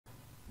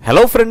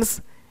Hello friends,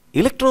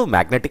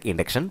 Electromagnetic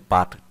Induction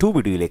Part 2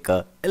 വീഡിയോയിലേക്ക്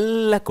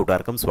എല്ലാ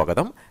കൂട്ടുകാർക്കും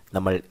സ്വാഗതം.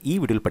 നമ്മൾ ഈ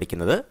വീഡിയോയിൽ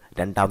പഠിക്കുന്നത്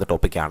രണ്ടാമത്തെ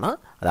ടോപ്പിക്കാണ്.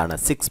 അതാണ്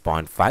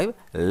 6.5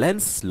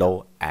 lens law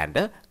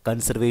and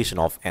conservation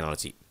of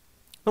energy.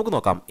 നമുക്ക്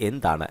നോക്കാം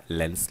എന്താണ്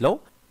ലെൻസ് ലോ,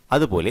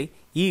 അതുപോലെ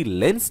ഈ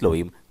ലെൻസ്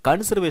ലോയും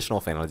കൺസർവേഷൻ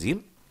ഓഫ്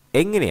എനർജിയും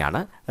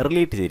എങ്ങനെയാണ്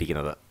റിലേറ്റ്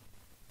ചെയ്തിരിക്കുന്നത്.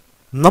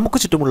 നമുക്ക്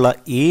ചുറ്റുമുള്ള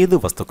ഏത്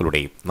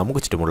വസ്തുക്കളുടെയും നമുക്ക്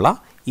ചുറ്റുമുള്ള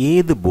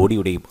ഏത്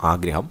ബോഡിയുടെയും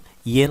ആഗ്രഹം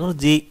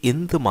എനർജി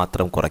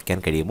എന്തുമാത്രം കുറയ്ക്കാൻ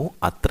കഴിയുമോ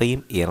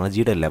അത്രയും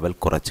എനർജിയുടെ ലെവൽ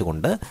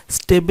കുറച്ചുകൊണ്ട്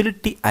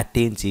സ്റ്റെബിലിറ്റി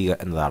അറ്റൈൻ ചെയ്യുക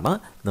എന്നതാണ്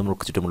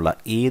നമുക്ക് ചുറ്റുമുള്ള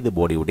ഏത്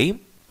ബോഡിയുടെയും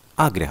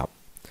ആഗ്രഹം.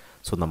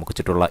 സോ നമുക്ക്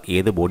ചുറ്റുമുള്ള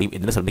ഏത് ബോഡിയും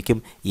ഇതിന് ശ്രമിക്കും,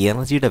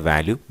 എനർജിയുടെ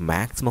വാല്യൂ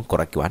മാക്സിമം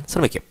കുറയ്ക്കുവാൻ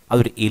ശ്രമിക്കും.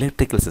 അതൊരു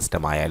ഇലക്ട്രിക്കൽ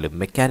സിസ്റ്റം ആയാലും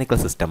മെക്കാനിക്കൽ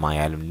സിസ്റ്റം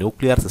ആയാലും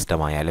ന്യൂക്ലിയർ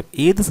സിസ്റ്റം ആയാലും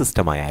ഏത്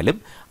സിസ്റ്റം ആയാലും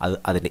അത്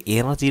അതിൻ്റെ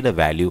എനർജിയുടെ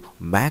വാല്യൂ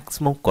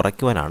മാക്സിമം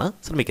കുറയ്ക്കുവാനാണ്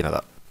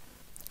ശ്രമിക്കുന്നത്.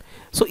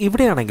 സോ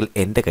ഇവിടെയാണെങ്കിൽ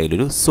എൻ്റെ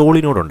കയ്യിലൊരു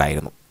സോളിനോഡ്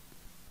ഉണ്ടായിരുന്നു.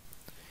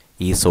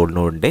 ഈ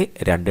സോളിനോഡിൻ്റെ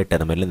രണ്ട്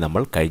ടെർമിനലിൽ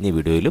നമ്മൾ കഴിഞ്ഞ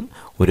വീഡിയോയിലും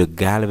ഒരു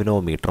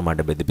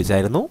ഗാൽവനോമീറ്ററുമായിട്ട്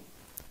ബന്ധിപ്പിച്ചായിരുന്നു.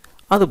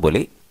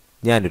 അതുപോലെ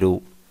ഞാനൊരു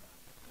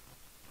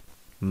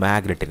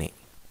മാഗ്നറ്റിനെ,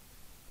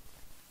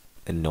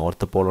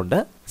 നോർത്ത് പോളുണ്ട്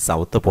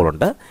സൗത്ത്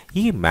പോളുണ്ട്,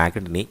 ഈ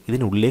മാഗ്നറ്റിനെ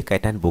ഇതിനുള്ളിലേക്ക്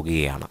കയറ്റാൻ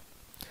പോകുകയാണ്.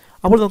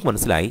 അപ്പോൾ നമുക്ക്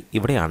മനസ്സിലായി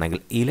ഇവിടെയാണെങ്കിൽ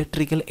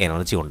ഇലക്ട്രിക്കൽ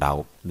എനർജി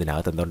ഉണ്ടാകും.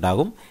 ഇതിനകത്ത്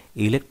എന്തുണ്ടാകും?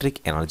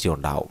 ഇലക്ട്രിക് എനർജി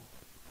ഉണ്ടാകും.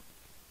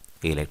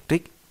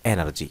 ഇലക്ട്രിക്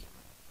എനർജി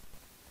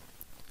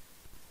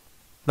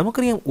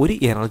നമുക്കറിയാം, ഒരു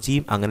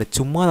എനർജിയും അങ്ങനെ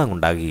ചുമ്മാതെ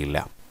ഉണ്ടാകുകയില്ല.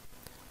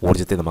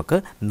 ഊർജ്ജത്തെ നമുക്ക്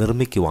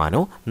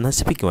നിർമ്മിക്കുവാനോ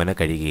നശിപ്പിക്കുവാനോ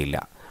കഴിയുകയില്ല.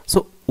 സോ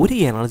ഒരു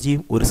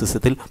എനർജിയും ഒരു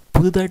സിസ്റ്റത്തിൽ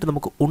പുതുതായിട്ട്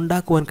നമുക്ക്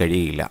ഉണ്ടാക്കുവാൻ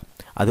കഴിയുകയില്ല.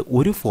 അത്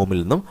ഒരു ഫോമിൽ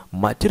നിന്നും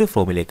മറ്റൊരു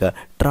ഫോമിലേക്ക്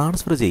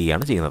ട്രാൻസ്ഫർ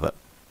ചെയ്യുകയാണ് ചെയ്യുന്നത്.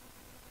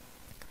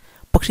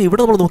 പക്ഷേ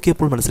ഇവിടെ നമ്മൾ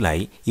നോക്കിയപ്പോൾ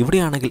മനസ്സിലായി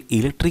ഇവിടെയാണെങ്കിൽ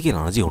ഇലക്ട്രിക്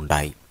എനർജി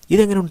ഉണ്ടായി.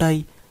 ഇതെങ്ങനെ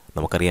ഉണ്ടായി?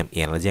 നമുക്കറിയാം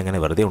എനർജി അങ്ങനെ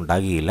വെറുതെ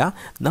ഉണ്ടാകുകയില്ല.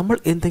 നമ്മൾ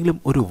എന്തെങ്കിലും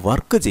ഒരു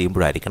വർക്ക്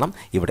ചെയ്യുമ്പോഴായിരിക്കണം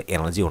ഇവിടെ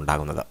എനർജി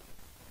ഉണ്ടാകുന്നത്.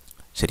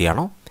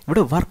 ശരിയാണോ?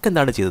 ഇവിടെ വർക്ക്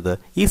എന്താണ് ചെയ്തത്?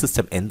 ഈ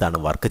സിസ്റ്റം എന്താണ്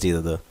വർക്ക്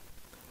ചെയ്തത്?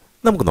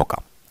 നമുക്ക്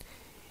നോക്കാം.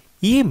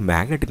 ഈ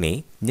മാഗ്നറ്റിനെ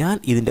ഞാൻ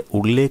ഇതിൻ്റെ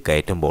ഉള്ളിലേക്ക്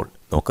കയറ്റുമ്പോൾ,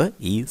 നോക്ക്,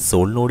 ഈ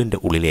സോളിനോഡിൻ്റെ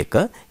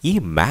ഉള്ളിലേക്ക് ഈ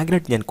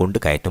മാഗ്നറ്റ് ഞാൻ കൊണ്ട്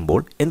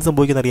കയറ്റുമ്പോൾ എന്ത്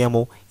സംഭവിക്കുന്ന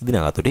അറിയാമോ?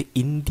 ഇതിനകത്തൊരു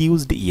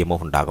ഇൻഡ്യൂസ്ഡ്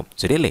EMF ഉണ്ടാകും.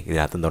 ശരിയല്ലേ?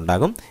 ഇതിനകത്ത്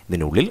എന്തുണ്ടാകും?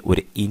 ഇതിനുള്ളിൽ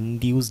ഒരു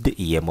ഇൻഡ്യൂസ്ഡ്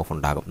EMF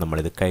ഉണ്ടാകും.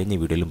 നമ്മളിത് കഴിഞ്ഞ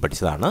വീഡിയോയിലും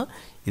പഠിച്ചതാണ്.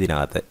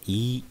 ഇതിനകത്ത്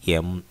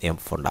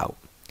EMF ഉണ്ടാകും.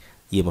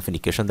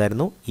 EMFിൻ്റെ ഇക്വേഷൻ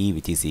എന്തായിരുന്നു? E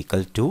which is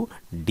equal to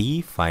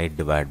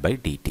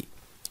d∅/dt.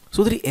 So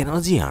ഇതൊരു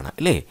എനർജിയാണ്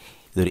അല്ലേ?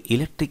 ഇതൊരു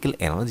ഇലക്ട്രിക്കൽ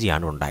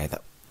എനർജിയാണ് ഉണ്ടായത്.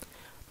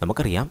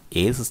 നമുക്കറിയാം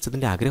ഏത്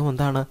സിസ്റ്റത്തിൻ്റെ ആഗ്രഹം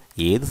എന്താണ്?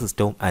 ഏത്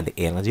സിസ്റ്റവും അതിൻ്റെ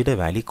എനർജിയുടെ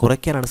വാല്യൂ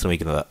കുറയ്ക്കാനാണ്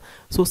ശ്രമിക്കുന്നത്.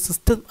 സോ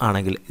സിസ്റ്റം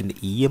ആണെങ്കിൽ ഇതിൻ്റെ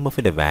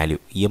EMFിൻ്റെ വാല്യൂ,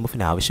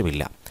 EMFിന്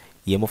ആവശ്യമില്ല.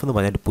 EMF എന്ന്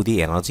പറഞ്ഞാൽ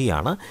പുതിയ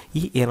എനർജിയാണ്.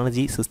 ഈ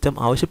എനർജി സിസ്റ്റം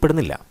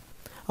ആവശ്യപ്പെടുന്നില്ല.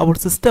 അപ്പോൾ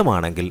സിസ്റ്റം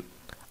ആണെങ്കിൽ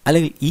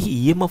അല്ലെങ്കിൽ ഈ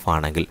EMF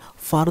ആണെങ്കിൽ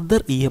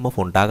ഫർദർ EMF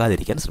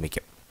ഉണ്ടാകാതിരിക്കാൻ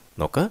ശ്രമിക്കും.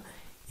 നോക്ക്,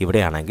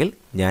 ഇവിടെയാണെങ്കിൽ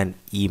ഞാൻ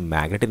ഈ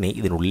മാഗ്നറ്റിനെ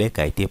ഇതിനുള്ളിലേക്ക്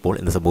കയറ്റിയപ്പോൾ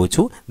എന്ത്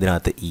സംഭവിച്ചു?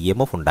 ഇതിനകത്ത്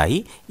EMF ഉണ്ടായി.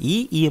 ഈ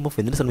EMF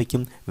എന്തിനു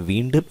ശ്രമിക്കും?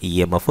 വീണ്ടും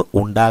EMF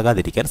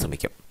ഉണ്ടാകാതിരിക്കാൻ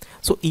ശ്രമിക്കും.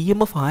 സോ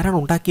EMF ആരാണ്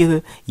ഉണ്ടാക്കിയത്?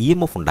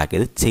 EMF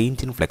ഉണ്ടാക്കിയത്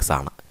ചേഞ്ച് ഇൻ ഫ്ലെക്സ്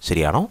ആണ്.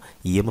 ശരിയാണോ?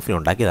 EMFിനെ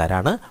ഉണ്ടാക്കിയത്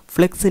ആരാണ്?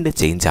 ഫ്ലെക്സിൻ്റെ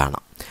ചേഞ്ച് ആണ്.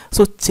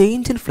 സോ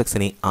ചേഞ്ച് ഇൻ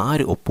ഫ്ലെക്സിനെ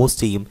ആര് ഒപ്പോസ്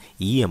ചെയ്യും?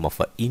 EMF,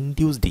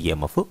 ഇൻഡ്യൂസ്ഡ്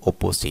EMF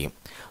ഒപ്പോസ് ചെയ്യും.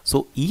 സോ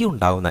ഈ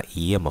ഉണ്ടാകുന്ന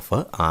EMF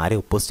ആരെ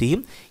ഒപ്പോസ്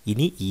ചെയ്യും?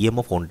 ഇനി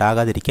EMF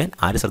ഉണ്ടാകാതിരിക്കാൻ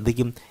ആര്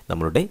ശ്രദ്ധിക്കും?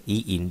 നമ്മളുടെ ഈ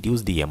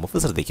ഇൻഡ്യൂസ്ഡ് EMF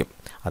ശ്രദ്ധിക്കും.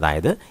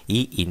 അതായത് ഈ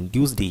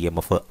ഇൻഡ്യൂസ്ഡ്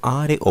EMF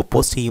ആരെ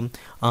ഒപ്പോസ് ചെയ്യും?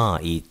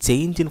 ഈ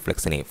ചേഞ്ച് ഇൻ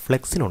ഫ്ലെക്സിനെ,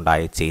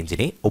 ഫ്ലെക്സിനുണ്ടായ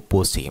ചേഞ്ചിനെ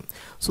ഒപ്പോസ് ചെയ്യും.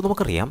 സോ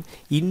നമുക്കറിയാം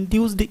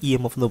ഇൻഡ്യൂസ്ഡ്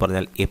EMF എന്ന്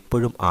പറഞ്ഞാൽ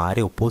എപ്പോഴും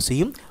ആരെ ഒപ്പോസ്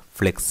ചെയ്യും?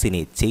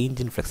 ഫ്ലെക്സിനെ,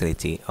 ചേഞ്ച് ഇൻ ഫ്ലെക്സിനെ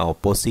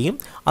ഒപ്പോസ് ചെയ്യും.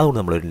 അതുകൊണ്ട്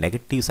നമ്മളൊരു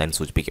നെഗറ്റീവ് സൈൻ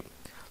സൂചിപ്പിക്കും.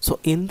 സോ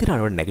എന്തിനാണ്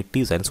ഇവിടെ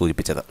നെഗറ്റീവ് സൈൻ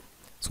സൂചിപ്പിച്ചത്?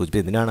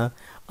 എന്തിനാണ്?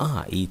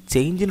 ഈ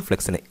ചേഞ്ച് ഇൻ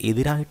ഫ്ലെക്സിന്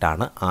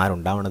എതിരായിട്ടാണ്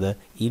ആരുണ്ടാവുന്നത്?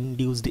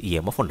 ഇൻഡ്യൂസ്ഡ്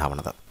EMF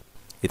ഉണ്ടാവുന്നത്.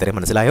 ഇത്രയും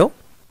മനസ്സിലായോ?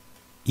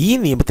 ഈ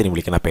നിയമത്തിനെ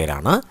വിളിക്കുന്ന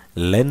പേരാണ്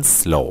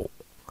ലെൻസ് ലോ.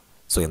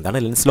 സോ എന്താണ്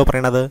ലെൻസ് ലോ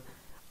പറയണത്?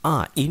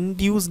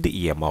 ഇൻഡ്യൂസ്ഡ്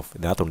EMF,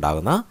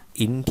 ഇതിനകത്തുണ്ടാകുന്ന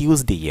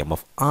ഇൻഡ്യൂസ്ഡ്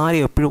EMF ആരെ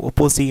എപ്പോഴും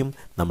ഒപ്പോസ് ചെയ്യും?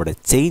 നമ്മുടെ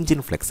ചേഞ്ച്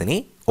ഇൻ ഫ്ലെക്സിനെ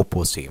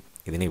ഒപ്പോസ് ചെയ്യും.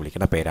 ഇതിനെ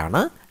വിളിക്കുന്ന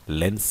പേരാണ്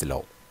lens law.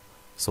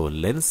 So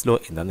lens law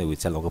എന്താണെന്ന്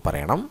ചോദിച്ചാൽ നമുക്ക്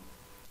പറയണം,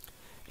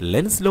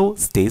 lens law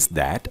States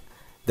that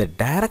the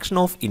direction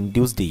of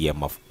induced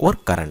EMF or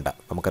current,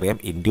 നമുക്കറിയാം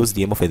ഇൻഡ്യൂസ്ഡ്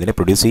EMF ഇതിനെ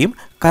പ്രൊഡ്യൂസ് ചെയ്യും,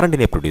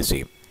 കറണ്ടിനെ പ്രൊഡ്യൂസ്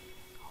ചെയ്യും.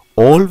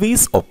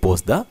 Always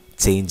oppose the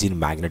change in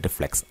magnetic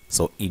flex.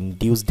 So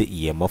induced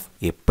EMF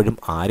എപ്പോഴും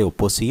ആരെ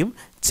ഒപ്പോസ് ചെയ്യും?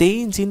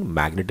 Change in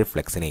magnetic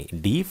ഫ്ലെക്സിനെ,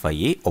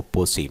 d∅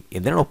 oppose ചെയ്യും.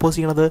 എന്തിനാണ് oppose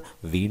ചെയ്യണത്?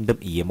 വീണ്ടും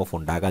EMF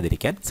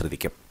ഉണ്ടാകാതിരിക്കാൻ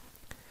ശ്രദ്ധിക്കും.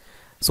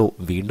 സോ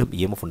വീണ്ടും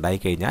EMF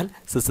ഉണ്ടായിക്കഴിഞ്ഞാൽ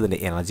സിസ്റ്റത്തിൻ്റെ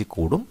എനർജി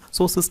കൂടും.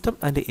 സോ സിസ്റ്റം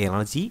അതിൻ്റെ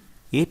എനർജി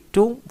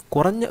ഏറ്റവും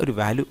കുറഞ്ഞ ഒരു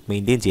വാല്യൂ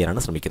മെയിൻറ്റെയിൻ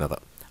ചെയ്യാനാണ് ശ്രമിക്കുന്നത്.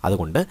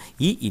 അതുകൊണ്ട്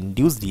ഈ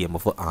ഇൻഡ്യൂസ്ഡ്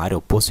EMF ആരെ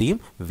ഒപ്പോസ് ചെയ്യും?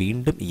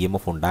 വീണ്ടും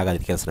EMF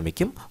ഉണ്ടാകാതിരിക്കാൻ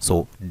ശ്രമിക്കും. സോ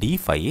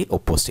d∅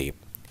 ഒപ്പോസ് ചെയ്യും.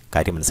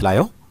 കാര്യം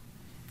മനസ്സിലായോ?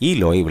 ഈ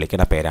ലോയെ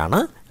വിളിക്കുന്ന പേരാണ്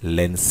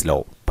ലെൻസ് ലോ.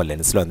 അപ്പോൾ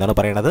ലെൻസ് ലോ എന്താണ്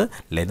പറയുന്നത്?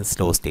 Lens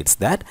law States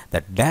that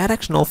the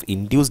direction of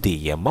induced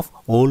EMF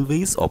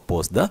always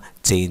oppose the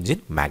change in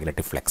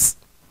magnetic flex.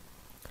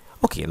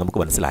 Okay, നമുക്ക്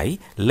മനസ്സിലായി,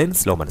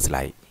 ലെൻസ് ലോ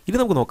മനസ്സിലായി. ഇനി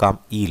നമുക്ക് നോക്കാം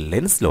ഈ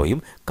ലെൻസ് ലോയും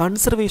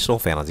കൺസർവേഷൻ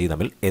ഓഫ് എനർജി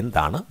തമ്മിൽ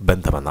എന്താണ്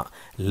ബന്ധമെന്ന്.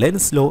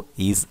 Lens law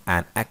is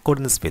an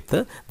accordance with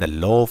the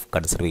law of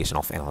conservation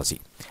of energy.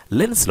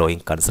 Lens ലോയും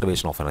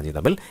conservation of energy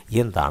തമ്മിൽ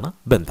എന്താണ്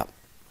ബന്ധം?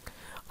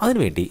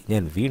 അതിനുവേണ്ടി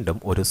ഞാൻ വീണ്ടും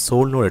ഒരു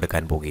സോളിനോയിഡ്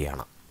എടുക്കാൻ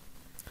പോവുകയാണ്.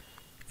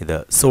 ഇത്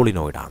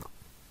സോളിനോയിഡാണ്.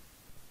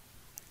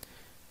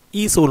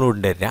 ഈ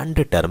സോളിനോയിഡിൻ്റെ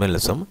 2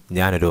 ടെർമിനൽസും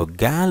ഞാനൊരു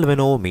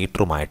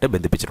ഗാൽവനോമീറ്ററുമായിട്ട്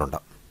ബന്ധിപ്പിച്ചിട്ടുണ്ട്.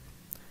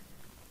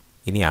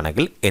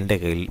 ഇനിയാണെങ്കിൽ എൻ്റെ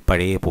കയ്യിൽ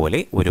പഴയ പോലെ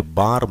ഒരു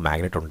ബാർ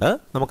മാഗ്നറ്റ് ഉണ്ട്.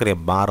 നമുക്കറിയാം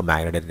ബാർ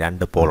മാഗ്നറ്റിന്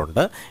 2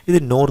 പോളുണ്ട്. ഇത്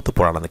നോർത്ത്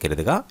പോളാണെന്ന്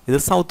കരുതുക, ഇത്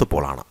സൗത്ത്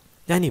പോളാണ്.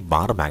 ഞാൻ ഈ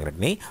ബാർ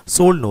മാഗ്നറ്റിനെ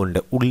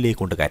സോളിനോയിഡിൻ്റെ ഉള്ളിലേക്ക്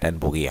കൊണ്ട് കയറ്റാൻ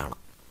പോവുകയാണ്.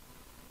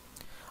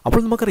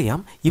 അപ്പോൾ നമുക്കറിയാം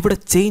ഇവിടെ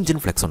ചേഞ്ച് ഇൻ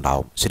ഫ്ലക്സ്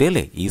ഉണ്ടാവും,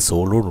 ശരിയല്ലേ? ഈ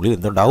സോളിനോയിഡിനുള്ളിൽ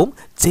എന്തുണ്ടാവും?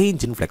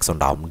 ചേഞ്ച് ഇൻ ഫ്ലക്സ്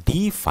ഉണ്ടാവും,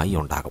 d∅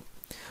 ഉണ്ടാകും.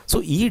 സോ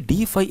ഈ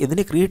d∅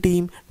 എന്തിനെ ക്രിയേറ്റ്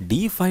ചെയ്യും?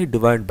 d∅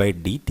 ഡിവൈഡ് ബൈ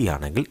dt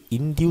ആണെങ്കിൽ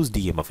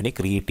ഇൻഡ്യൂസ്ഡ് EMFനെ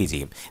ക്രിയേറ്റ്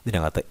ചെയ്യും.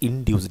 ഇതിനകത്ത്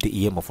ഇൻഡ്യൂസ്ഡ്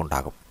EMF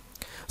ഉണ്ടാകും.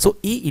 സോ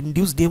ഈ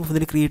ഇൻഡ്യൂസ്ഡ് EMF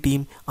എന്തിനെ ക്രിയേറ്റ്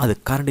ചെയ്യും? അത്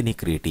കറണ്ടിനെ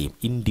ക്രിയേറ്റ് ചെയ്യും,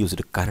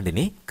 ഇൻഡ്യൂസ്ഡ്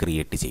കറണ്ടിനെ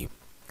ക്രിയേറ്റ് ചെയ്യും.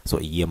 സോ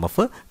EMF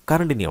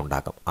കറണ്ടിനെ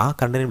ഉണ്ടാക്കും. ആ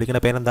കറണ്ടിനെ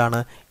വിളിക്കുന്ന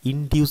പേരെന്താണ്?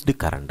 Induced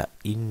current.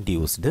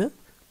 Induced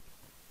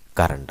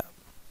current.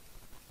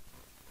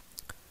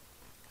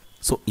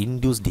 So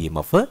induced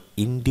EMF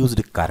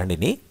induced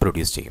കറണ്ടിനെ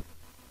produce ചെയ്യും.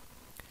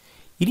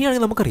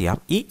 ഇനിയാണെങ്കിൽ നമുക്കറിയാം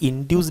ഈ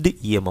ഇൻഡ്യൂസ്ഡ്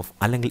EMF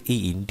അല്ലെങ്കിൽ ഈ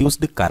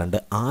ഇൻഡ്യൂസ്ഡ് കറണ്ട്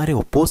ആരെ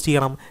ഒപ്പോസ്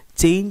ചെയ്യണം?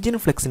 ചേഞ്ച് ഇൻ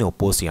ഫ്ലെക്സിനെ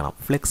ഒപ്പോസ് ചെയ്യണം.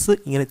 ഫ്ലെക്സ്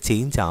ഇങ്ങനെ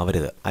ചേഞ്ച്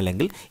ആവരുത്,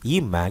 അല്ലെങ്കിൽ ഈ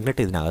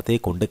മാഗ്നറ്റ്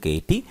ഇതിനകത്തേക്ക് കൊണ്ട്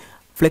കയറ്റി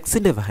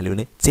ഫ്ലെക്സിൻ്റെ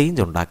വാല്യൂവിന്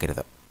ചേഞ്ച്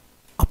ഉണ്ടാക്കരുത്.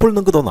 അപ്പോൾ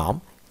നിങ്ങൾക്ക് തോന്നാം,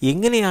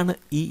 എങ്ങനെയാണ്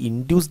ഈ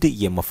ഇൻഡ്യൂസ്ഡ്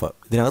EMF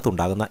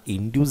ഇതിനകത്തുണ്ടാകുന്ന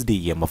ഇൻഡ്യൂസ്ഡ്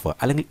EMF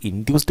അല്ലെങ്കിൽ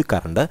ഇൻഡ്യൂസ്ഡ്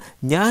കറണ്ട്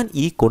ഞാൻ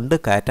ഈ കൊണ്ട്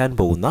കയറ്റാൻ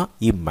പോകുന്ന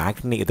ഈ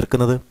മാഗ്നറ്റിനെ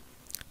എതിർക്കുന്നത്?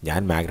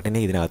 ഞാൻ മാഗ്നറ്റിനെ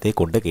ഇതിനകത്തേക്ക്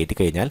കൊണ്ട് കയറ്റി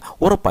കഴിഞ്ഞാൽ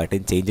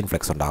ഉറപ്പായിട്ടും ചേഞ്ച് ഇൻ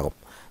ഫ്ലെക്സ് ഉണ്ടാകും.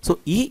 സോ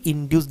ഈ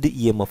ഇൻഡ്യൂസ്ഡ്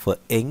EMF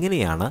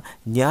എങ്ങനെയാണ്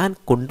ഞാൻ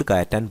കൊണ്ട്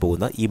കയറ്റാൻ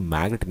പോകുന്ന ഈ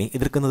മാഗ്നറ്റിനെ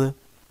എതിർക്കുന്നത്?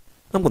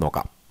 നമുക്ക്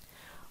നോക്കാം.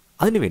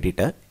 അതിന്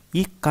വേണ്ടിയിട്ട്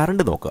ഈ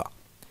കറണ്ട് നോക്കുക.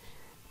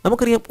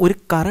 നമുക്കറിയാം ഒരു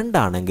കറണ്ട്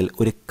ആണെങ്കിൽ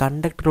ഒരു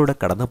കണ്ടക്ടറിലൂടെ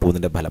കടന്നു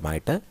പോകുന്നതിൻ്റെ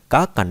ഫലമായിട്ട്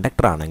ആ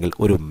കണ്ടക്ടർ ആണെങ്കിൽ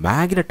ഒരു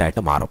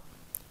മാഗ്നറ്റായിട്ട് മാറും.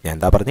 ഞാൻ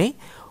എന്താ പറഞ്ഞേ?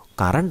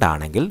 കറണ്ട്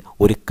ആണെങ്കിൽ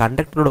ഒരു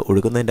കണ്ടക്ടറിലൂടെ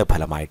ഒഴുകുന്നതിൻ്റെ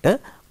ഫലമായിട്ട്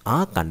ആ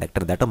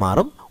കണ്ടക്ടർ എന്തായിട്ട്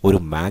മാറും? ഒരു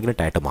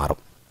മാഗ്നറ്റായിട്ട് മാറും.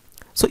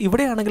 സോ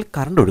ഇവിടെയാണെങ്കിൽ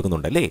കറണ്ട്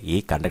ഒഴുകുന്നുണ്ട് അല്ലേ? ഈ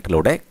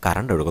കണ്ടക്ടറിലൂടെ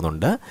കറണ്ട്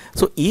ഒഴുകുന്നുണ്ട്.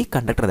 സോ ഈ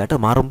കണ്ടക്ടർ ഏതായിട്ട്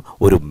മാറും?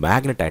 ഒരു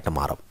മാഗ്നറ്റായിട്ട്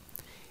മാറും.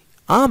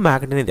 ആ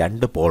മാഗ്നറ്റിന്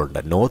 2 പോളുണ്ട്,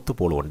 നോർത്ത്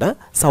പോളും ഉണ്ട്,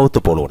 സൗത്ത്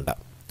പോളും ഉണ്ട്.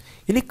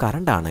 ഇനി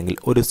കറണ്ട് ആണെങ്കിൽ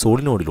ഒരു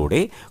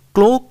സോളിനോയിഡിലൂടെ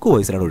ക്ലോക്ക്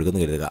വൈസിലാണ്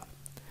ഒഴുകുന്നത് കരുതുക.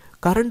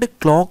 കറണ്ട്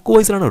ക്ലോക്ക്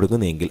വൈസിലാണ്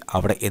ഒഴുകുന്നതെങ്കിൽ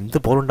അവിടെ എന്ത്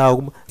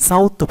പോളുണ്ടാകും?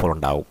 സൗത്ത് പോൾ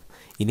ഉണ്ടാകും.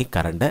 ഇനി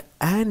കറണ്ട്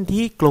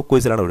ആൻറ്റി ക്ലോക്ക്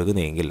വൈസിലാണ്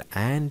ഒഴുകുന്നതെങ്കിൽ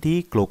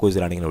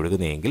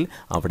ഒഴുകുന്നതെങ്കിൽ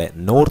അവിടെ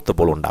നോർത്ത്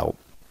പോൾ ഉണ്ടാകും.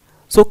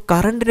 സോ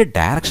കറണ്ടിൻ്റെ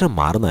ഡയറക്ഷൻ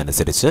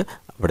മാറുന്നതനുസരിച്ച്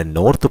ഇവിടെ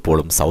നോർത്ത്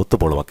പോളും സൗത്ത്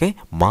പോളും ഒക്കെ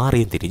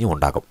മാറിയും തിരിഞ്ഞും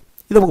ഉണ്ടാകും.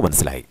 ഇത് നമുക്ക്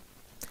മനസ്സിലായി.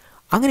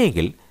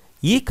 അങ്ങനെയെങ്കിൽ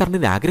ഈ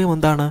കറണ്ടിൻ്റെ ആഗ്രഹം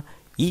എന്താണ്?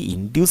 ഈ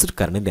ഇൻഡ്യൂസ്ഡ്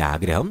കറണ്ടിൻ്റെ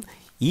ആഗ്രഹം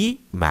ഈ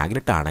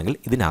മാഗ്നറ്റ് ആണെങ്കിൽ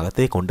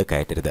ഇതിനകത്തേക്ക് കൊണ്ട്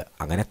കയറ്റരുത്.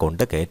 അങ്ങനെ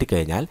കൊണ്ട് കയറ്റി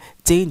കഴിഞ്ഞാൽ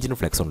ചേഞ്ച് ഇൻ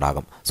ഫ്ലെക്സ്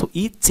ഉണ്ടാകും. സോ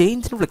ഈ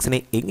ചേഞ്ച് ഇൻ ഫ്ലെക്സിനെ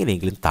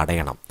എങ്ങനെയെങ്കിലും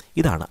തടയണം.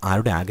 ഇതാണ്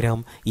ആരുടെ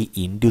ആഗ്രഹം? ഈ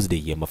ഇൻഡ്യൂസ്ഡ്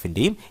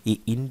EMFൻ്റെയും ഈ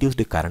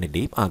ഇൻഡ്യൂസ്ഡ്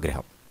കറണ്ടിൻ്റെയും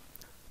ആഗ്രഹം.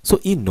 സോ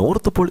ഈ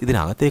നോർത്ത് പോൾ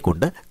ഇതിനകത്തേക്ക്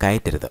കൊണ്ട്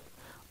കയറ്റരുത്.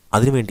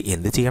 അതിനുവേണ്ടി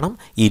എന്ത് ചെയ്യണം?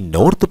 ഈ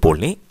നോർത്ത്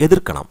പോളിനെ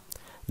എതിർക്കണം.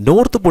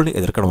 നോർത്ത് പോളിനെ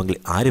എതിർക്കണമെങ്കിൽ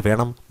ആര്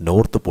വേണം?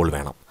 നോർത്ത് പോൾ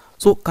വേണം.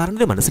 സോ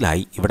കറണ്ടിന്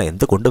മനസ്സിലായി ഇവിടെ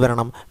എന്ത്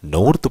കൊണ്ടുവരണം?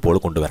 നോർത്ത് പോൾ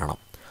കൊണ്ടുവരണം.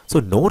 സോ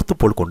നോർത്ത്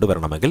പോൾ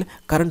കൊണ്ടുവരണമെങ്കിൽ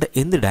കറണ്ട്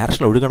എന്ത്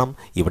ഡയറക്ഷനിൽ ഒഴുകണം?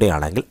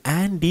 ഇവിടെയാണെങ്കിൽ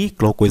ആൻറ്റി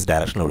ക്ലോക്ക് വൈസ്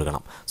ഡയറക്ഷനിൽ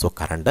ഒഴുകണം. So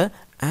current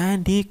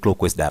anti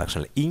clock vice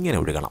ഡയറക്ഷനിൽ ഇങ്ങനെ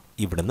ഒഴുകണം,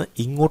 ഇവിടുന്ന്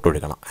ഇങ്ങോട്ട്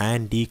ഒഴുകണം,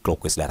 ആൻറ്റി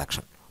ക്ലോക്ക് വൈസ്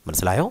ഡയറക്ഷൻ.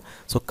 മനസ്സിലായോ?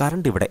 സോ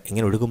കറണ്ട് ഇവിടെ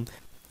എങ്ങനെ ഒഴുകും?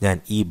 ഞാൻ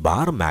ഈ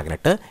ബാർ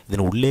മാഗ്നറ്റ്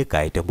ഇതിനുള്ളിലേക്ക്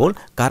കയറ്റുമ്പോൾ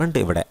കറണ്ട്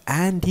ഇവിടെ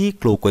ആൻറ്റി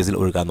ക്ലോക്ക് വൈസിൽ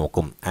ഒഴുകാൻ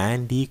നോക്കും.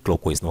 ആൻറ്റി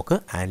ക്ലോക്ക് വൈസ് നോക്ക്,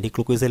 ആൻറ്റി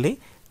ക്ലോക്ക് വൈസ് അല്ലേ?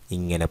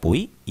 ഇങ്ങനെ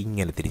പോയി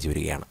ഇങ്ങനെ തിരിച്ചു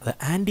വരികയാണ്. അത്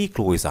ആൻറ്റി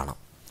ക്ലോക്ക് വൈസ് ആണ്.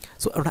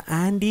 സോ അവിടെ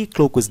ആൻറ്റി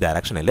ക്ലോക്ക് വൈസ്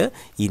ഡയറക്ഷനിൽ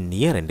ഈ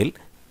നിയർ എൻഡിൽ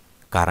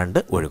കറണ്ട്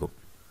ഒഴുകും.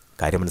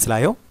 കാര്യം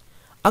മനസ്സിലായോ?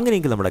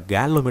 അങ്ങനെയെങ്കിൽ നമ്മുടെ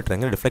ഗാലനോമീറ്റർ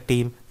എങ്ങനെ ഡിഫ്ലക്റ്റ്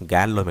ചെയ്യും?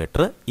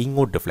 ഗാലനോമീറ്റർ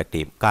ഇങ്ങോട്ട് ഡിഫ്ലക്റ്റ്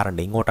ചെയ്യും.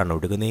 കറണ്ട് ഇങ്ങോട്ടാണ്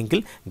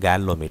ഒഴുകുന്നതെങ്കിൽ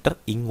ഗാലനോമീറ്റർ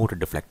ഇങ്ങോട്ട്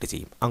ഡിഫ്ലക്റ്റ്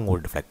ചെയ്യും,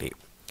 അങ്ങോട്ട് ഡിഫ്ലക്റ്റ് ചെയ്യും.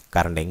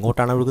 കറണ്ട്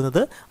എങ്ങോട്ടാണ്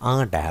ഒഴുകുന്നത്? ആ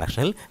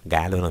ഡയറക്ഷനിൽ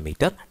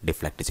ഗാലനോമീറ്റർ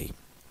ഡിഫ്ലക്റ്റ് ചെയ്യും.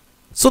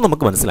 സോ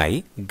നമുക്ക് മനസ്സിലായി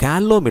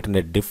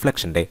ഗാലനോമീറ്ററിൻ്റെ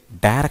ഡിഫ്ലക്ഷൻ്റെ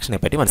ഡയറക്ഷനെ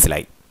പറ്റി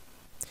മനസ്സിലായി.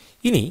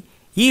 ഇനി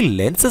ഈ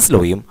ലെൻസസ്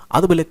ലോയും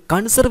അതുപോലെ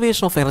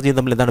കൺസർവേഷൻ ഓഫ് എനർജിയും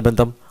തമ്മിൽ എന്താണ്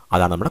ബന്ധം?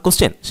 അതാണ് നമ്മുടെ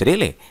ക്വസ്റ്റ്യൻ,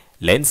 ശരിയല്ലേ?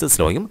 ലെൻസസ്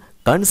ലോയും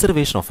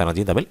കൺസർവേഷൻ ഓഫ്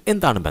എനർജിയും തമ്മിൽ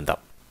എന്താണ് ബന്ധം?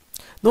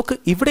 നോക്ക്,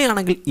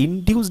 ഇവിടെയാണെങ്കിൽ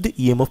ഇൻഡ്യൂസ്ഡ്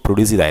EMF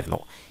പ്രൊഡ്യൂസ് ചെയ്തായിരുന്നു.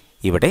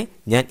 ഇവിടെ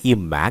ഞാൻ ഈ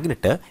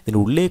മാഗ്നറ്റ്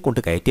ഇതിനുള്ളിലേക്ക്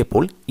കൊണ്ട്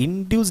കയറ്റിയപ്പോൾ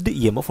ഇൻഡ്യൂസ്ഡ്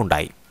EMF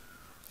ഉണ്ടായി.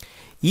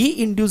 ഈ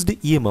ഇൻഡ്യൂസ്ഡ്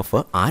EMF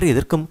ആരെ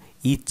എതിർക്കും?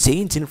 ഈ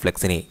ചേഞ്ച് ഇൻ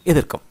ഫ്ലെക്സിനെ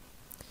എതിർക്കും.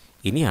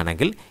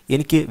 ഇനിയാണെങ്കിൽ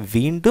എനിക്ക്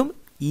വീണ്ടും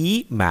ഈ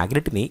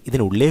മാഗ്നറ്റിനെ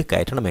ഇതിനുള്ളിലേക്ക്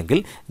കയറ്റണമെങ്കിൽ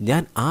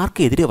ഞാൻ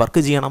ആർക്കെതിരെ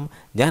വർക്ക് ചെയ്യണം?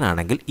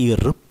 ഞാനാണെങ്കിൽ ഈ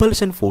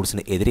റിപ്പൽഷൻ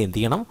ഫോഴ്സിന് എതിരെ എന്ത്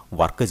ചെയ്യണം?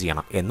 വർക്ക്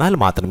ചെയ്യണം. എന്നാൽ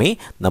മാത്രമേ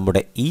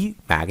നമ്മുടെ ഈ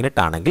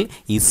മാഗ്നറ്റ് ആണെങ്കിൽ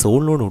ഈ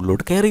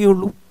സോളിനോടുള്ളിലോട്ട്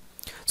കയറുകയുള്ളൂ.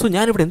 സോ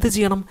ഞാനിവിടെ എന്ത്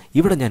ചെയ്യണം?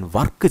 ഇവിടെ ഞാൻ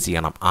വർക്ക്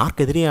ചെയ്യണം.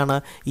 ആർക്കെതിരെയാണ്?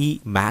 ഈ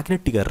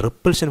മാഗ്നറ്റിക്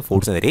റിപ്പൽഷൻ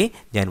ഫോഴ്സിനെതിരെ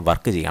ഞാൻ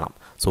വർക്ക് ചെയ്യണം.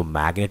 സോ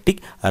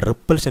മാഗ്നറ്റിക്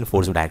റിപ്പൽഷൻ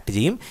ഫോഴ്സ് ഇവിടെ ആക്ട്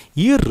ചെയ്യും.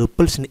 ഈ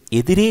റിപ്പൽഷന്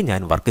എതിരെ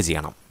ഞാൻ വർക്ക്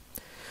ചെയ്യണം.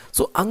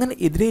 സോ അങ്ങനെ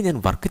എതിരെ ഞാൻ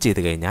വർക്ക്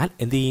ചെയ്ത് കഴിഞ്ഞാൽ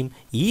എന്ത് ചെയ്യും?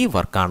 ഈ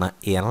വർക്കാണ്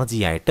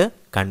എനർജിയായിട്ട്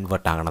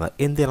കൺവേർട്ട് ആകണത്.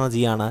 എന്ത്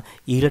എനർജിയാണ്?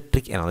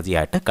 ഇലക്ട്രിക് എനർജി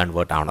ആയിട്ട്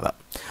കൺവേർട്ട് ആവണത്.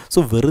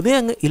 സോ വെറുതെ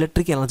അങ്ങ്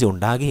ഇലക്ട്രിക് എനർജി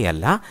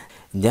ഉണ്ടാകുകയല്ല,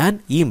 ഞാൻ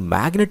ഈ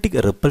മാഗ്നറ്റിക്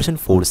റിപ്പൽഷൻ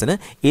ഫോഴ്സിന്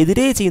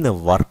എതിരെ ചെയ്യുന്ന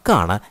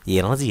വർക്കാണ്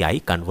എനർജിയായി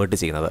കൺവേർട്ട്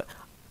ചെയ്യുന്നത്.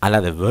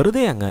 അല്ലാതെ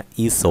വെറുതെ അങ്ങ്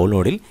ഈ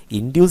സോളിനോഡിൽ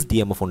induced E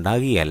M F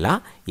ഉണ്ടാകുകയല്ല.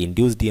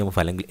 Induced E M F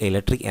അല്ലെങ്കിൽ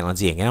ഇലക്ട്രിക്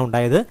എനർജി എങ്ങനെയാണ്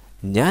ഉണ്ടായത്?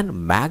 ഞാൻ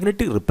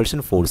മാഗ്നറ്റിക് റിപ്പൽഷൻ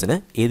ഫോഴ്സിന്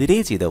എതിരെ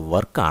ചെയ്ത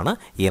വർക്കാണ്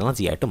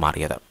എനർജിയായിട്ട്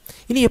മാറിയത്.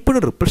 ഇനി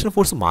എപ്പോഴും റിപ്പൽഷൻ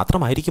ഫോഴ്സ്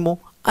മാത്രമായിരിക്കുമോ?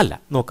 അല്ല.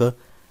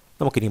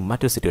 നമുക്കിനി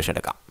മറ്റൊരു സിറ്റുവേഷൻ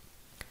എടുക്കാം.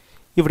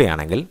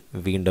 ഇവിടെയാണെങ്കിൽ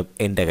വീണ്ടും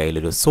എൻ്റെ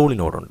കയ്യിലൊരു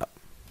സോളിനോഡുണ്ട്.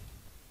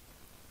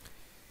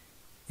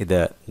 ഇത്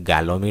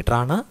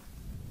ഗാലോമീറ്ററാണ്.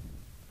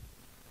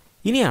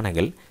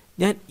 ഇനിയാണെങ്കിൽ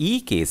ഞാൻ ഈ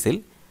കേസിൽ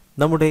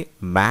നമ്മുടെ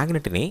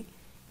മാഗ്നറ്റിനെ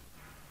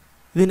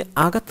ഇതിന്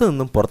അകത്ത്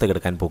നിന്നും പുറത്തേക്ക്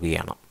എടുക്കാൻ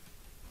പോകുകയാണ്.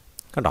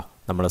 കണ്ടോ,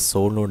 നമ്മൾ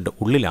സോളിനോഡിൻ്റെ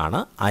ഉള്ളിലാണ്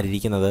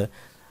ആരിയിരിക്കുന്നത്?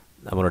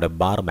 നമ്മളുടെ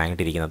ബാർ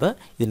മാഗ്നറ്റ് ഇരിക്കുന്നത്.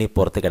 ഇതിനെ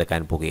പുറത്തേക്ക്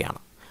എടുക്കാൻ പോകുകയാണ്.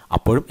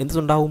 അപ്പോഴും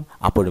എന്തുണ്ടാവും?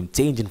 അപ്പോഴും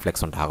ചേഞ്ച് ഇൻ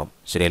ഫ്ലെക്സ് ഉണ്ടാകും.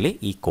 ശരിയല്ലേ?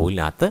 ഈ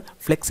കോയിലിനകത്ത്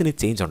ഫ്ലെക്സിന്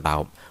ചേഞ്ച്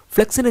ഉണ്ടാകും.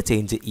 ഫ്ലെക്സിൻ്റെ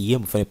ചേഞ്ച് ഇ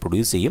എം എഫിനെ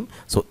പ്രൊഡ്യൂസ് ചെയ്യും.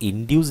 So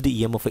induced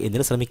E M F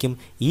എന്തിനു ശ്രമിക്കും?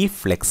 ഈ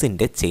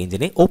ഫ്ലെക്സിൻ്റെ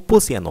ചേഞ്ചിനെ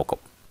ഒപ്പോസ് ചെയ്യാൻ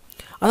നോക്കും.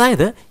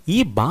 അതായത് ഈ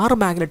ബാർ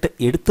മാഗ്നറ്റ്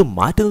എടുത്ത്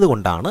മാറ്റുന്നത്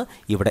കൊണ്ടാണ്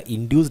ഇവിടെ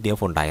ഇൻഡ്യൂസ്ഡ് ഇ എം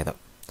എഫ് ഉണ്ടായത്.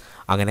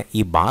 അങ്ങനെ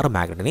ഈ ബാർ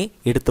മാഗ്നറ്റിനെ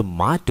എടുത്ത്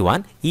മാറ്റുവാൻ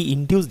ഈ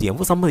ഇൻഡ്യൂസ്ഡ് ഇ എം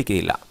എഫ്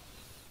സമ്മതിക്കുകയില്ല.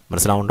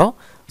 മനസ്സിലാവുണ്ടോ?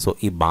 സോ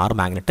ഈ ബാർ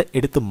മാഗ്നറ്റ്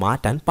എടുത്ത്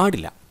മാറ്റാൻ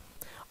പാടില്ല.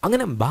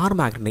 അങ്ങനെ ബാർ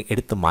മാഗ്നറ്റിനെ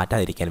എടുത്ത്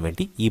മാറ്റാതിരിക്കാൻ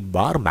വേണ്ടി ഈ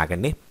ബാർ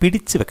മാഗ്നറ്റിനെ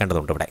പിടിച്ചു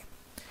വെക്കേണ്ടതുണ്ട് ഇവിടെ.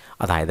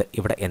 അതായത്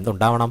ഇവിടെ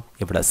എന്തുണ്ടാവണം?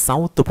 ഇവിടെ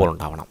സൗത്ത് പോൾ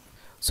ഉണ്ടാവണം.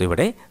 സോ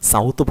ഇവിടെ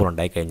സൗത്ത് പോൾ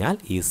ഉണ്ടായിക്കഴിഞ്ഞാൽ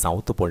ഈ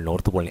സൗത്ത് പോൾ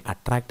നോർത്ത് പോളിനെ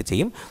അട്രാക്റ്റ്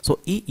ചെയ്യും. സോ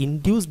ഈ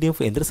ഇൻഡ്യൂസ്ഡ് ഇ എം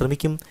എഫ് എന്തിനു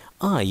ശ്രമിക്കും?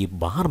 ഈ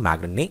ബാർ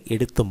മാഗ്നറ്റിനെ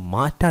എടുത്ത്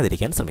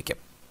മാറ്റാതിരിക്കാൻ ശ്രമിക്കും.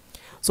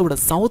 സോ ഇവിടെ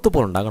സൗത്ത്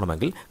പോൾ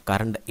ഉണ്ടാകണമെങ്കിൽ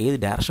കറണ്ട് ഏത്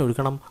ഡയറക്ഷൻ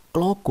ഒഴുകണം?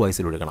 ക്ലോക്ക്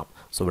വൈസിൽ ഒഴുകണം.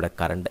 സോ ഇവിടെ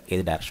കറണ്ട്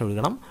ഏത് ഡയറക്ഷൻ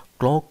ഒഴുകണം?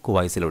 ക്ലോക്ക്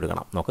വൈസിൽ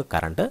ഒഴുകണം.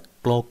 കറണ്ട്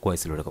ക്ലോക്ക്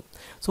വൈസിൽ ഒഴുകും.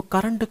 സോ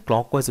കറണ്ട്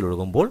ക്ലോക്ക് വൈസിൽ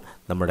ഒഴുകുമ്പോൾ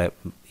നമ്മുടെ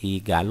ഈ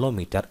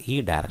ഗാലോമീറ്റർ ഈ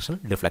ഡയറക്ഷൻ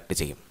ഡിഫ്ലക്റ്റ്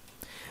ചെയ്യും.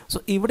 സോ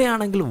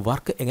ഇവിടെയാണെങ്കിൽ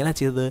വർക്ക് എങ്ങനെയാണ്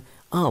ചെയ്തത്?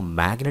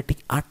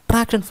 മാഗ്നറ്റിക്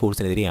അട്രാക്ഷൻ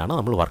ഫോഴ്സിനെതിരെയാണ്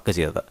നമ്മൾ വർക്ക്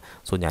ചെയ്തത്.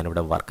 സോ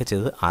ഞാനിവിടെ വർക്ക്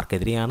ചെയ്തത്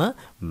ആർക്കെതിരെയാണ്?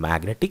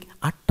 മാഗ്നറ്റിക്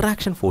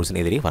അട്രാക്ഷൻ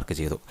ഫോഴ്സിനെതിരെ വർക്ക്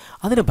ചെയ്തു.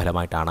 അതിൻ്റെ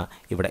ഫലമായിട്ടാണ്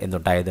ഇവിടെ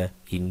എന്തുണ്ടായത്?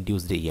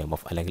 ഇൻഡ്യൂസ്ഡ് ഇ എം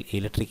എഫ് അല്ലെങ്കിൽ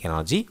ഇലക്ട്രിക്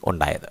എനർജി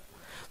ഉണ്ടായത്.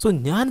 സോ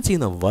ഞാൻ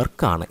ചെയ്യുന്ന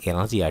വർക്കാണ്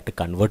എനർജിയായിട്ട്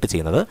കൺവേർട്ട്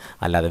ചെയ്യുന്നത്,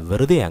 അല്ലാതെ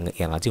വെറുതെ അങ്ങ്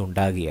എനർജി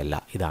ഉണ്ടാകുകയല്ല.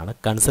 ഇതാണ്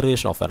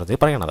കൺസർവേഷൻ ഓഫ് എനർജി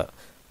പറയണത്.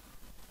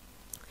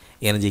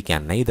 Energy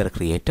can neither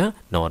created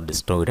nor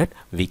destroyed.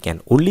 We can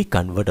only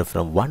convert it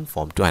from one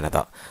form to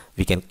another.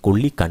 We can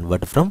only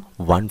convert from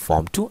one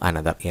form to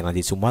another.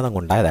 Energy ചുമ്മാ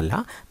ഉണ്ടായതല്ല,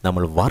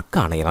 നമ്മൾ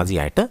വർക്കാണ് energy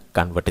ആയിട്ട്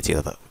convert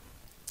ചെയ്തത്.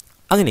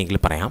 അങ്ങനെയെങ്കിൽ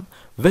പറയാം,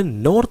 when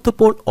north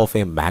pole of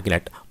a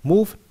magnet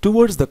move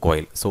towards the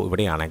coil. So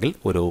ഇവിടെയാണെങ്കിൽ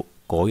ഒരു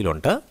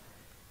കോയിലുണ്ട്,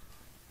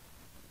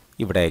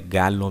 ഇവിടെ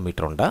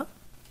ഗാലോമീറ്റർ ഉണ്ട്.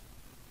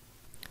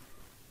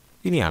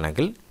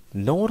 ഇനിയാണെങ്കിൽ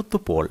north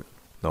Paul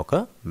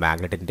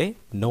മാഗ്നറ്റിൻ്റെ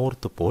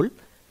north Paul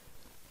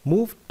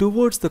move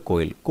towards the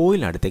coil,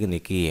 കോയിലിനടുത്തേക്ക്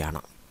നിൽക്കുകയാണ്.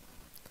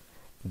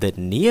 The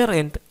near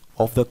end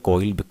of the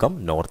coil become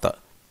north.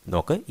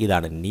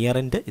 ഇതാണ് നിയർ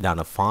എൻഡ്,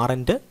 ഇതാണ് ഫാർ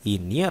എൻഡ്. ഈ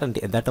near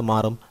end എന്തായിട്ട്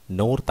മാറും?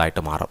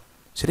 നോർത്തായിട്ട് മാറും.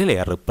 ശരിയല്ലേ?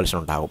 റിപ്പൽഷൻ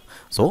ഉണ്ടാകും.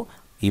 സോ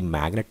ഈ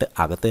മാഗ്നറ്റ്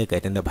അകത്ത്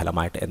കയറ്റുന്നതിൻ്റെ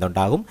ഫലമായിട്ട്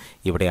എന്തുണ്ടാകും?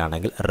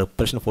 ഇവിടെയാണെങ്കിൽ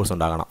റിപ്പൽഷൻ ഫോഴ്സ്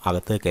ഉണ്ടാകണം,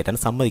 അകത്ത് കയറ്റാൻ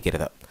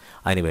സമ്മതിക്കരുത്.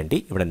 അതിനുവേണ്ടി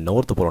ഇവിടെ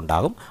നോർത്ത് പോൾ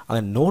ഉണ്ടാകും.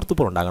 അങ്ങനെ നോർത്ത്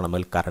പോൾ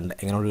ഉണ്ടാകണമെങ്കിൽ കറണ്ട്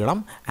എങ്ങനെ ഒഴുകണം?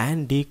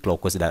 Anti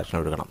clock vice direction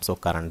ഒഴുകണം. So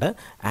current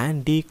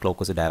anti clock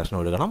vice direction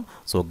ഒഴുകണം.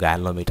 So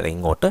ഗാലോമീറ്റർ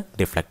ഇങ്ങോട്ട്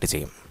ഡിഫ്ലക്റ്റ്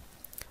ചെയ്യും.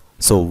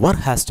 So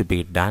work has to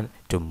be done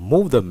to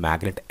move the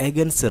magnet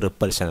against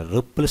repulsion.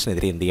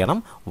 റിപ്പൽഷനെതിരെ എന്ത്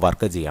ചെയ്യണം?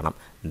 വർക്ക് ചെയ്യണം.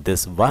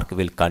 This work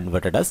will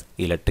converted as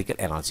electrical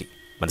energy.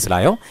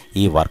 മനസ്സിലായോ?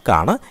 ഈ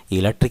വർക്കാണ്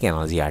electric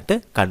energy ആയിട്ട്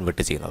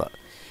convert ചെയ്യുന്നത്.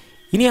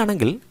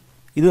 ഇനിയാണെങ്കിൽ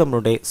ഇത്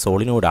നമ്മുടെ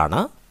സോളിനോഡാണ്,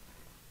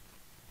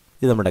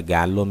 ഇത് നമ്മുടെ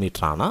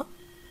ഗാലോമീറ്ററാണ്.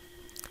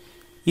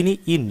 ഇനി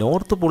ഈ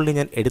നോർത്ത് പോളിനെ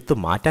ഞാൻ എടുത്ത്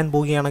മാറ്റാൻ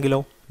പോവുകയാണെങ്കിലോ?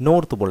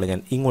 നോർത്ത് പോളിനെ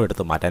ഞാൻ ഇങ്ങോട്ട്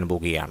എടുത്ത് മാറ്റാൻ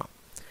പോവുകയാണ്.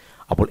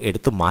 അപ്പോൾ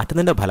എടുത്ത്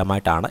മാറ്റുന്നതിൻ്റെ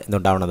ഫലമായിട്ടാണ്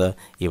എന്തുണ്ടാവുന്നത്?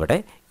 ഇവിടെ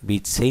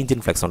ചേഞ്ച്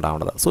ഇൻ ഫ്ലെക്സ്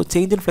ഉണ്ടാവുന്നത്. സോ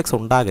ചേഞ്ച് ഇൻ ഫ്ലെക്സ്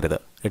ഉണ്ടാകരുത്,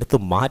 എടുത്ത്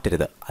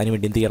മാറ്റരുത്.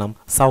 അതിനുവേണ്ടി എന്ത് ചെയ്യണം?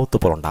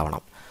 സൗത്ത് പോൾ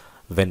ഉണ്ടാവണം.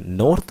 When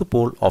north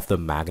pole of the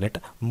magnet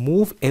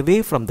move away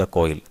from the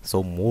coil, so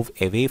move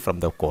away from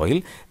the coil,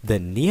 the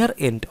near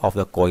end of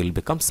the coil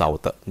becomes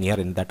south. Near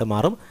end ആയിട്ട്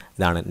മാറും.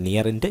 ഇതാണ്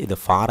near end, ഇത്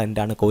far end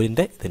ആണ്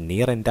കോയിലിൻ്റെ, ഇത്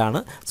near end ആണ്.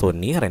 So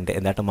near end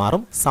എന്തായിട്ട്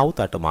മാറും?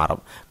 South ആയിട്ട് മാറും.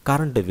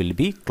 Current will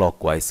be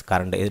clock vice.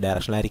 Current ഏത്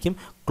ഡയറക്ഷനിലായിരിക്കും?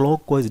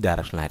 Clock vice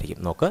ഡയറക്ഷനിലായിരിക്കും.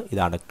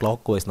 ഇതാണ്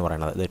ക്ലോക്ക് വൈസ് എന്ന്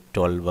പറയുന്നത്. ഇത്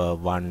 12,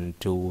 1,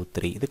 2,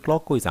 3 ഇത്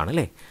ക്ലോക്ക് വൈസ് ആണ്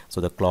അല്ലേ? സോ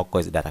ഇത് ക്ലോക്ക്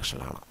വൈസ്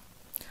ഡയറക്ഷനിലാണ്.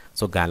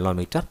 സോ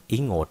ഗാലോമീറ്റർ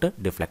ഇങ്ങോട്ട്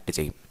ഡിഫ്ലക്റ്റ്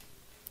ചെയ്യും.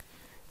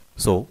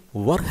 So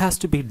work has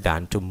to be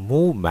done to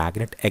move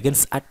magnet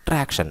against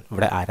attraction.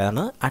 ഇവിടെ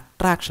ആരാണ്?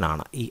 അട്രാക്ഷൻ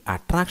ആണ്. ഈ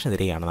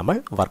അട്രാക്ഷനെതിരെയാണ് നമ്മൾ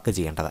വർക്ക്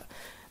ചെയ്യേണ്ടത്.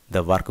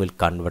 The work will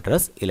convert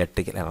as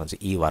electrical energy.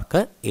 ഈ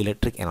വർക്ക്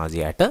ഇലക്ട്രിക് എനർജി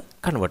ആയിട്ട്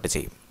കൺവേർട്ട്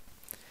ചെയ്യും.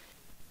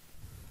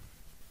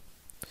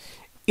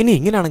 ഇനി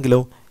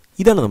ഇങ്ങനെയാണെങ്കിലോ?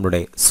 ഇതാണ്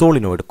നമ്മുടെ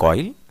സോളിനോയിഡ്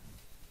കോയിൽ,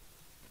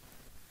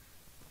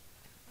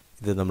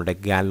 ഇത് നമ്മുടെ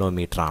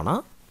ഗാലോമീറ്റർ ആണ്.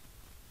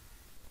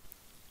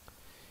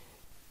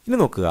 ഇനി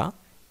നോക്കുക,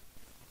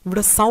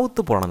 ഇവിടെ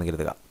സൗത്ത് പോളാണെന്ന്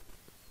കരുതുക.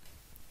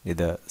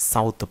 ഇത്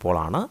സൗത്ത്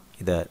പോളാണ്,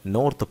 ഇത്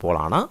നോർത്ത്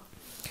പോളാണ്.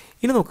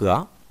 ഇനി നോക്കുക,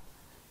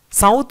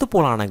 south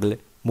പോളാണെങ്കിൽ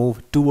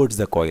move towards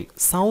the coil.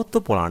 South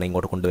പോളാണ്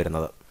ഇങ്ങോട്ട്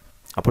കൊണ്ടുവരുന്നത്.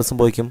 അപ്പോൾ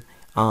സംഭവിക്കും,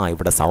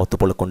 ഇവിടെ സൗത്ത്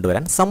പോൾ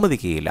കൊണ്ടുവരാൻ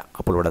സമ്മതിക്കുകയില്ല.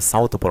 അപ്പോൾ ഇവിടെ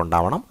സൗത്ത് പോൾ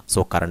ഉണ്ടാവണം. സോ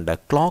കറണ്ട്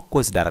ക്ലോക്ക്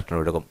വൈസ് ഡയറക്ഷനിൽ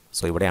ഒഴുകും.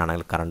 സോ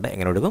ഇവിടെയാണെങ്കിൽ കറണ്ട്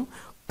എങ്ങനെ ഒഴുകും?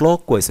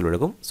 ക്ലോക്ക് വൈസിൽ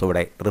ഒഴുകും. സോ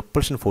ഇവിടെ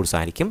റിപ്പൾഷൻ ഫോഴ്സ്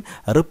ആയിരിക്കും.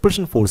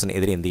 റിപ്പൾഷൻ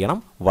ഫോഴ്സിനെതിരെ എന്ത്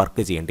ചെയ്യണം?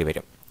 വർക്ക് ചെയ്യേണ്ടി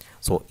വരും.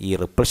 സോ ഈ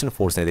റിപ്പൾഷൻ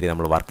ഫോഴ്സിനെതിരെ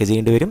നമ്മൾ വർക്ക്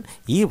ചെയ്യേണ്ടി വരും.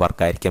 ഈ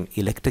വർക്കായിരിക്കും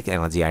ഇലക്ട്രിക്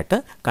എനർജി ആയിട്ട്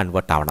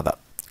കൺവേർട്ട് ആവുന്നത്.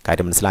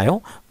 കാര്യം മനസ്സിലായോ?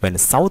 When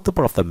south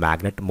Paul of the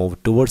magnet move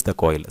towards the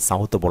coil,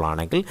 south Paul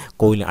ആണെങ്കിൽ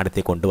കോയിലിന്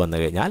അടുത്തേക്ക് കൊണ്ടുവന്നു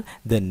കഴിഞ്ഞാൽ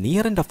the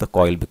near end of the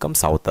coil become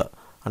south.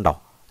 ഉണ്ടോ?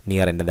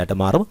 നിയർ എൻഡ് എന്തായിട്ട്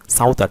മാറും?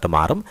 സൗത്ത് ആയിട്ട്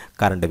മാറും.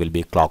 Current will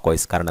be clock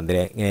vice. Current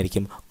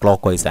എങ്ങനെയായിരിക്കും?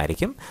 ക്ലോക്ക് വൈസ്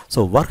ആയിരിക്കും. So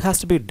work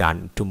has to be done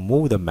to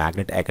move the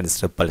magnet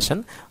against repulsion.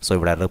 So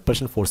ഇവിടെ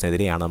repulsion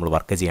ഫോഴ്സിനെതിരെയാണ് നമ്മൾ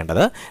work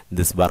ചെയ്യേണ്ടത്.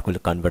 This work will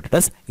converted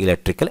as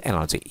electrical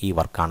energy. ഈ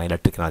വർക്കാണ്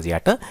electric energy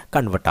ആയിട്ട്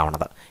convert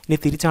ആവുന്നത്. ഇനി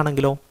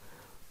തിരിച്ചാണെങ്കിലോ?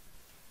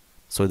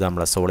 സോ ഇത്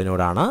നമ്മുടെ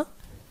സോളിനോടാണ്,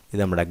 ഇത്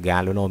നമ്മുടെ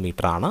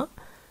ഗാൽവനോമീറ്റർ ആണ്.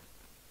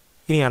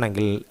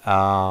 ഇനിയാണെങ്കിൽ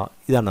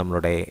ഇതാണ്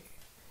നമ്മളുടെ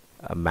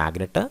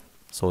മാഗ്നറ്റ്.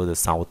 സോ ഇത്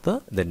സൗത്ത്,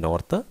 ഇത്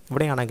നോർത്ത്.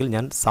 ഇവിടെയാണെങ്കിൽ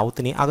ഞാൻ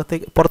സൗത്തിനെ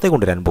പുറത്തേക്ക്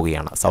കൊണ്ടുവരാൻ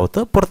പോവുകയാണ്.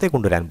 സൗത്ത് പുറത്തേക്ക്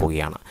കൊണ്ടുവരാൻ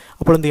പോവുകയാണ്.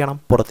 അപ്പോൾ എന്ത് ചെയ്യണം?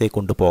 പുറത്തേക്ക്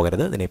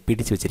കൊണ്ടുപോകരുത്, ഇതിനെ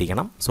പിടിച്ച്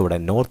വെച്ചിരിക്കണം. സോ ഇവിടെ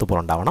നോർത്ത് പോൾ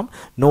ഉണ്ടാവണം.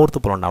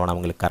 നോർത്ത് പോൾ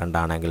ഉണ്ടാവണമെങ്കിൽ കറണ്ട്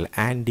ആണെങ്കിൽ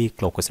anti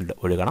clock വൈസിൽ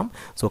ഒഴുകണം.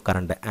 So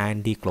current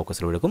anti clock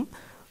വൈസിൽ ഒഴുകും.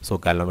 സോ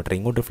ഗാൽവനോമീറ്റർ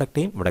ഇങ്ങോട്ട് റിഫ്ലക്ട്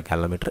ചെയ്യും, ഇവിടെ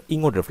ഗാൽവനോമീറ്റർ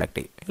ഇങ്ങോട്ട് റിഫ്ലക്ട്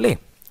ചെയ്യും, അല്ലേ?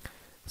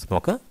 So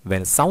നോക്ക്,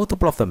 when south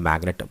pole of the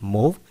magnet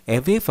move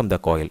away from the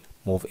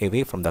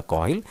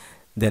coil,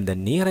 then the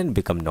near end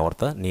become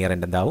north. Near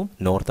end എന്താവും?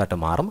 north ആയിട്ട്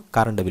മാറും.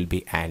 current will be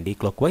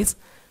anti-clockwise.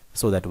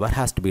 So that what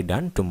has to be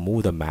done to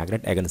move the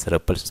magnet against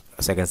repulsion,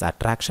 against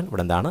attraction.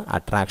 ഇവിടെ എന്താണ്?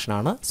 attraction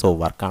ആണ്. So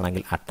work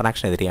ആണെങ്കിൽ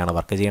attraction എതിരെയാണ്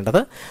work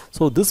ചെയ്യേണ്ടത്.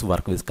 So this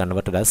work is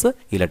converted as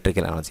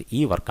electrical energy.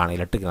 ഈ വർക്കാണ്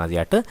electric energy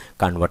ആയിട്ട്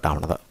convert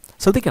ആവുന്നത്.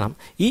 ശ്രദ്ധിക്കണം,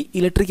 ഈ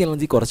ഇലക്ട്രിക്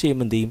എനർജി കുറച്ച്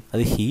കഴിയുമ്പോൾ എന്ത് ചെയ്യും?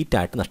 അത്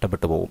ഹീറ്റായിട്ട്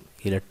നഷ്ടപ്പെട്ടു പോകും.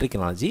 ഇലക്ട്രിക്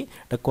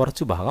എനർജിയുടെ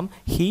കുറച്ച് ഭാഗം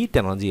ഹീറ്റ്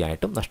എനർജി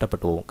ആയിട്ടും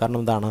നഷ്ടപ്പെട്ടു പോകും. കാരണം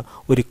എന്താണ്?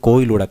 ഒരു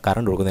കോയിലൂടെ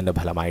കറണ്ട് ഒഴുകുന്നതിൻ്റെ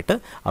ഫലമായിട്ട്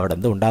അവിടെ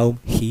എന്തുണ്ടാകും?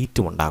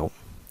 ഹീറ്റും ഉണ്ടാകും.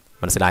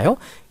 മനസ്സിലായോ?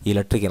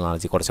 ഇലക്ട്രിക്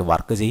എനർജി കുറച്ച്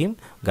വർക്ക് ചെയ്യും,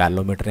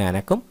 ഗാൽവനോമീറ്ററിനെ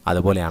അനക്കും.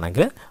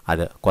 അതുപോലെയാണെങ്കിൽ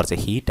അത് കുറച്ച്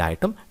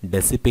ഹീറ്റായിട്ടും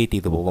ഡെസിപ്പേറ്റ്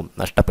ചെയ്തു പോകും,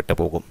 നഷ്ടപ്പെട്ടു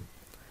പോകും.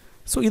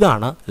 സോ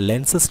ഇതാണ്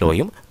ലെൻസസ്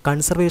ലോയും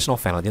കൺസർവേഷൻ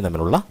ഓഫ് എനർജിയും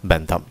തമ്മിലുള്ള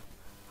ബന്ധം.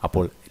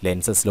 അപ്പോൾ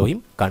ലെൻസസ് ലോയും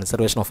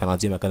കൺസർവേഷൻ ഓഫ്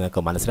എനർജിയും ഒക്കെ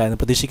നിങ്ങൾക്ക് മനസ്സിലായെന്ന്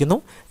പ്രതീക്ഷിക്കുന്നു.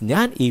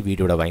 ഞാൻ ഈ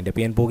വീഡിയോയുടെ വൈൻഡപ്പ്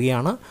ചെയ്യാൻ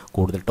പോവുകയാണ്.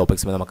 കൂടുതൽ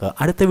ടോപ്പിക്സുമായി നമുക്ക്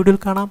അടുത്ത വീഡിയോയിൽ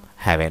കാണാം.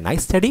 Have A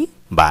nice study.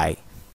 By.